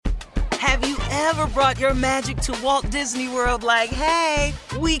Have you ever brought your magic to Walt Disney World like, hey,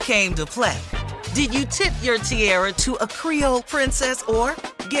 we came to play? Did you tip your tiara to a Creole princess or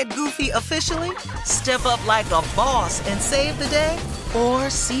get goofy officially? Step up like a boss and save the day? Or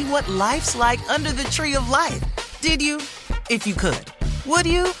see what life's like under the tree of life? Did you? If you could. Would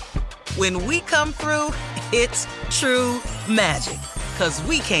you? When we come through, it's true magic. 'Cause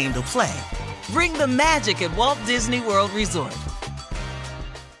we came to play. Bring the magic at Walt Disney World Resort.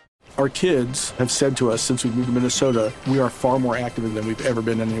 Our kids have said to us since we moved to Minnesota, we are far more active than we've ever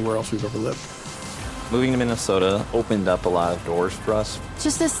been anywhere else we've ever lived. Moving to Minnesota opened up a lot of doors for us.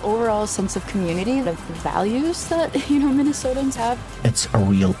 Just this overall sense of community, of the values that, Minnesotans have. It's a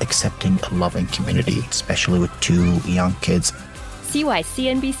real accepting, loving community, especially with 2 young kids. See why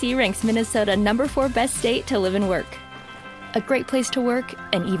CNBC ranks Minnesota number 4 best state to live and work. A great place to work,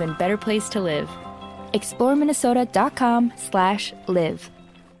 an even better place to live. ExploreMinnesota.com/live.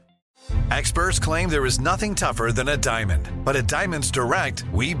 Experts claim there is nothing tougher than a diamond. But at Diamonds Direct,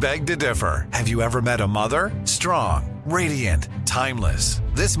 we beg to differ. Have you ever met a mother? Strong, radiant, timeless.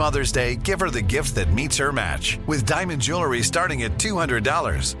 This Mother's Day, give her the gift that meets her match. With diamond jewelry starting at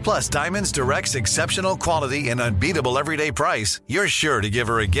 $200. Plus Diamonds Direct's exceptional quality and unbeatable everyday price, you're sure to give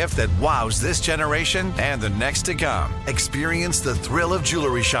her a gift that wows this generation and the next to come. Experience the thrill of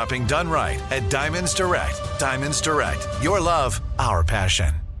jewelry shopping done right at Diamonds Direct. Diamonds Direct. Your love, our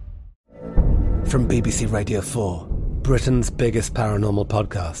passion. From BBC Radio 4, Britain's biggest paranormal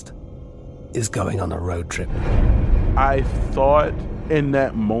podcast is going on a road trip. I thought in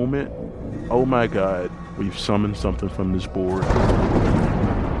that moment, oh my God, we've summoned something from this board.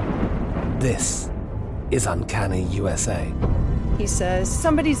 This is Uncanny USA. He says,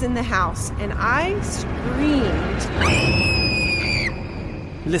 somebody's in the house, and I screamed.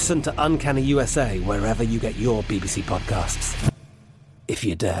 Listen to Uncanny USA wherever you get your BBC podcasts, if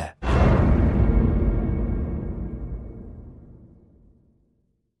you dare.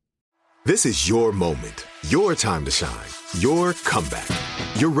 This is your moment, your time to shine, your comeback.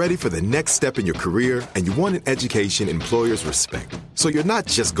 You're ready for the next step in your career, and you want an education employers respect. So you're not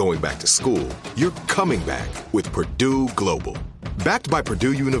just going back to school, you're coming back with Purdue Global. Backed by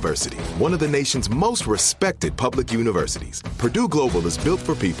Purdue University, one of the nation's most respected public universities, Purdue Global is built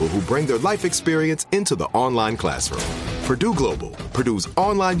for people who bring their life experience into the online classroom. Purdue Global, Purdue's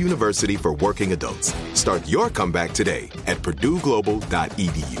online university for working adults. Start your comeback today at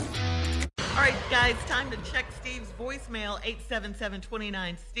purdueglobal.edu. All right, guys, time to check Steve's voicemail,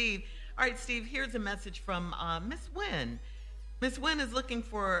 877-29-STEVE. All right, Steve, here's a message from Miss Wynn. Miss Wynn is looking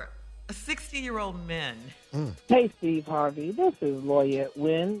for a 60-year-old man. Hey, Steve Harvey. This is Lawyer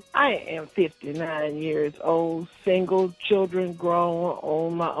Wynn. I am 59 years old, single, children grown,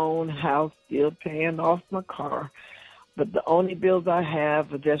 own my own house, still paying off my car. But the only bills I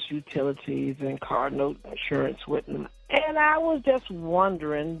have are just utilities and car note insurance with them. And I was just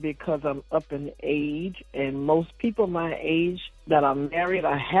wondering, because I'm up in age, and most people my age that are married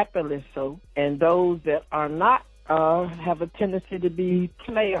are happily so, and those that are not have a tendency to be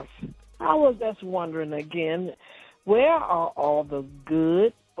players. I was just wondering again, where are all the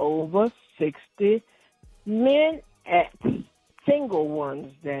good over 60 men at? Single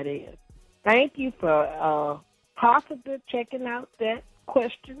ones, that is. Thank you for possibly checking out that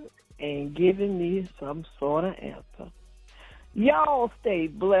question and giving me some sort of answer. Y'all stay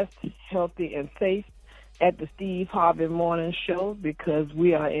blessed, healthy, and safe at the Steve Harvey Morning Show, because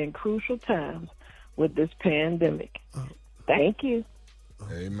we are in crucial times with this pandemic. Thank you.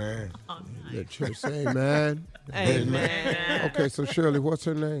 Amen. Let church say amen. Amen. Okay, so Shirley, what's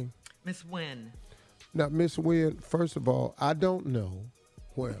her name? Miss Wynn. Now, Miss Wynn, first of all, I don't know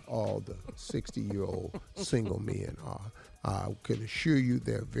where all the 60-year-old single men are. I can assure you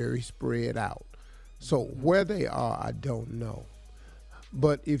they're very spread out. So where they are, I don't know.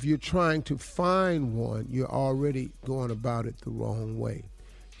 But if you're trying to find one, you're already going about it the wrong way.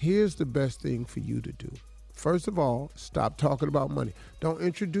 Here's the best thing for you to do. First of all, stop talking about money. Don't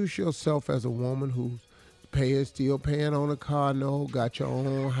introduce yourself as a woman who's still paying on a car note, got your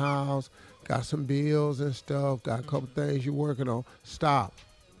own house, got some bills and stuff, got a couple things you're working on. Stop.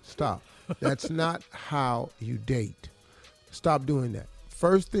 That's not how you date. Stop doing that.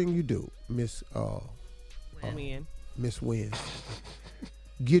 First thing you do, Miss Wynn,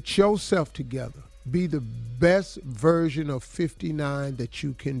 get yourself together. Be the best version of 59 that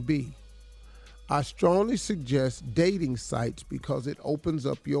you can be. I strongly suggest dating sites because it opens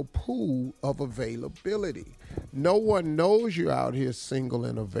up your pool of availability. No one knows you're out here single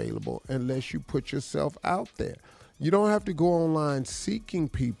and available unless you put yourself out there. You don't have to go online seeking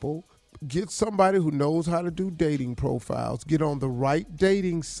people. Get somebody who knows how to do dating profiles. Get on the right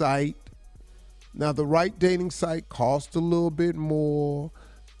dating site Now, the right dating site costs a little bit more.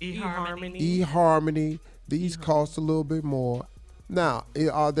 eHarmony. These cost a little bit more. Now,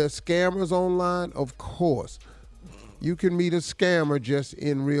 are there scammers online? Of course. You can meet a scammer just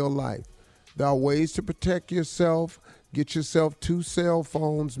in real life. There are ways to protect yourself. Get yourself 2 cell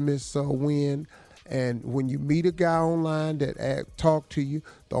phones, Miss Wynn. And when you meet a guy online that talk to you,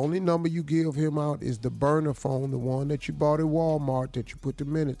 the only number you give him out is the burner phone, the one that you bought at Walmart that you put the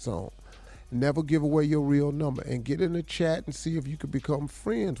minutes on. Never give away your real number. And get in a chat and see if you could become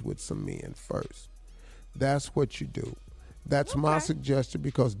friends with some men first. That's what you do. That's my suggestion,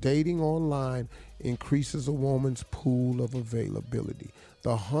 because dating online increases a woman's pool of availability.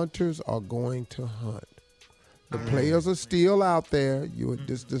 The hunters are going to hunt. The players are still out there.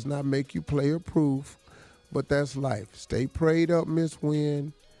 This does not make you player proof, but that's life. Stay prayed up, Miss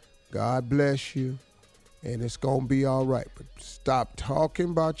Wynn. God bless you, and it's going to be all right. But stop talking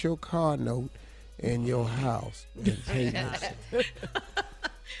about your car note and your house.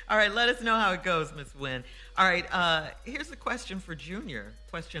 All right, let us know how it goes, Miss Wynn. All right, here's a question for Junior.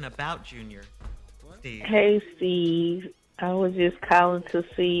 Question about Junior. Steve. Hey, Steve. I was just calling to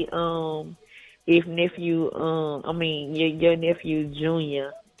see if your nephew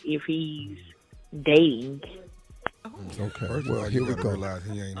Junior, if he's dating. Okay, well, here we go.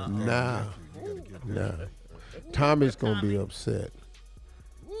 Nah. Tommy's going to be upset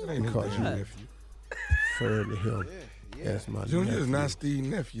because you referred to him as my Junior nephew. is not Steve's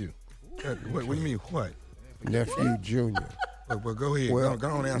nephew. What do you mean, what? Nephew Junior. Well, go ahead. Well, go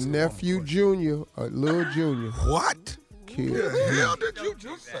on and answer. Nephew Junior, little Junior. What? Kid. What the hell did you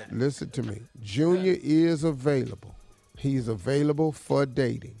just say? Listen to me. Junior is available. He's available for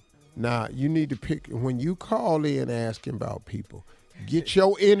dating. Now, you need to pick, when you call in asking about people, get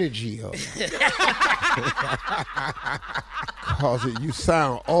your energy up. Because you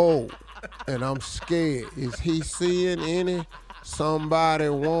sound old, and I'm scared. Is he seeing somebody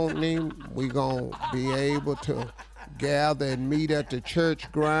wanting him? We going to be able to gather and meet at the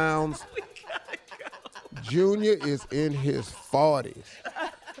church grounds. Junior is in his 40s.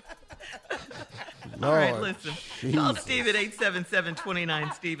 All right, listen. Jesus. Call Steve at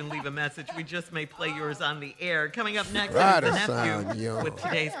 877-29-STEVE and leave a message. We just may play yours on the air. Coming up next is the nephew with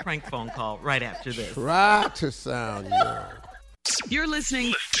today's prank phone call right after this. Try to sound young. You're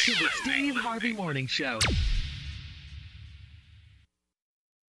listening to the Steve Harvey Morning Show.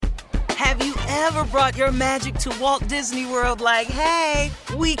 Have you ever brought your magic to Walt Disney World like, hey,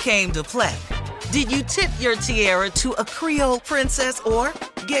 we came to play? Did you tip your tiara to a Creole princess or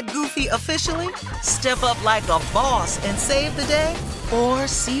get goofy officially? Step up like a boss and save the day? Or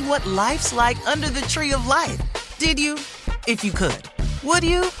see what life's like under the tree of life? Did you? If you could. Would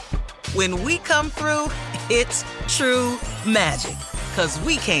you? When we come through, it's true magic. 'Cause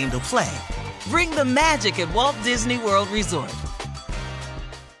we came to play. Bring the magic at Walt Disney World Resort.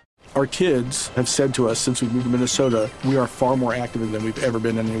 Our kids have said to us since we moved to Minnesota, we are far more active than we've ever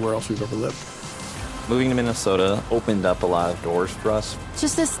been anywhere else we've ever lived. Moving to Minnesota opened up a lot of doors for us.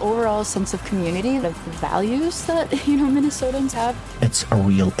 Just this overall sense of community, of values that, Minnesotans have. It's a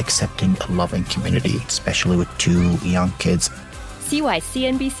real accepting, loving community, especially with 2 young kids. See why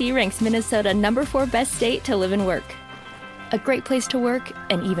CNBC ranks Minnesota number 4 best state to live and work. A great place to work,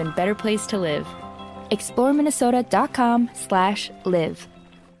 an even better place to live. ExploreMinnesota.com/live.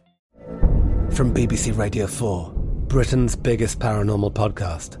 From BBC Radio 4, Britain's biggest paranormal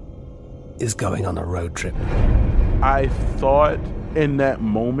podcast is going on a road trip. I thought in that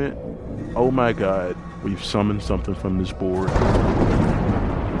moment, oh my God, we've summoned something from this board.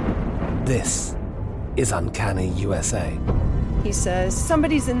 This is Uncanny USA. He says,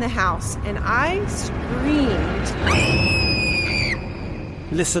 somebody's in the house, and I screamed.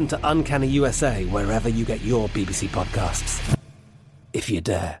 Listen to Uncanny USA wherever you get your BBC podcasts, if you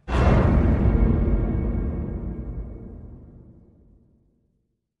dare.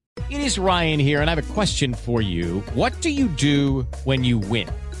 It is Ryan here, and I have a question for you. What do you do when you win?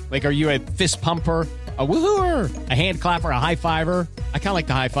 Like, are you a fist pumper, a woo-hooer, a hand clapper, a high-fiver? I kind of like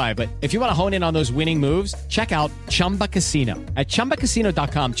the high-five, but if you want to hone in on those winning moves, check out Chumba Casino. At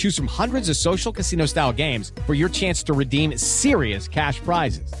ChumbaCasino.com, choose from hundreds of social casino-style games for your chance to redeem serious cash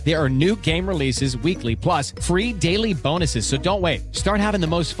prizes. There are new game releases weekly, plus free daily bonuses, so don't wait. Start having the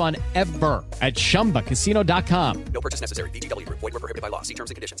most fun ever at ChumbaCasino.com. No purchase necessary. VGW. Void where prohibited by law. See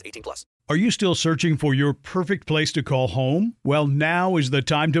terms and conditions. 18+. Are you still searching for your perfect place to call home? Well, now is the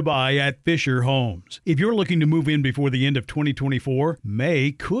time to buy at Fisher Homes. If you're looking to move in before the end of 2024,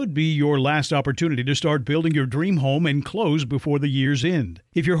 May could be your last opportunity to start building your dream home and close before the year's end.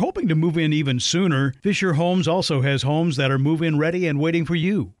 If you're hoping to move in even sooner, Fisher Homes also has homes that are move-in ready and waiting for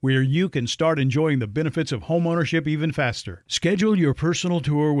you, where you can start enjoying the benefits of homeownership even faster. Schedule your personal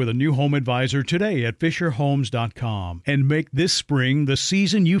tour with a new home advisor today at FisherHomes.com and make this spring the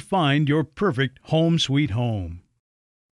season you find your perfect home sweet home.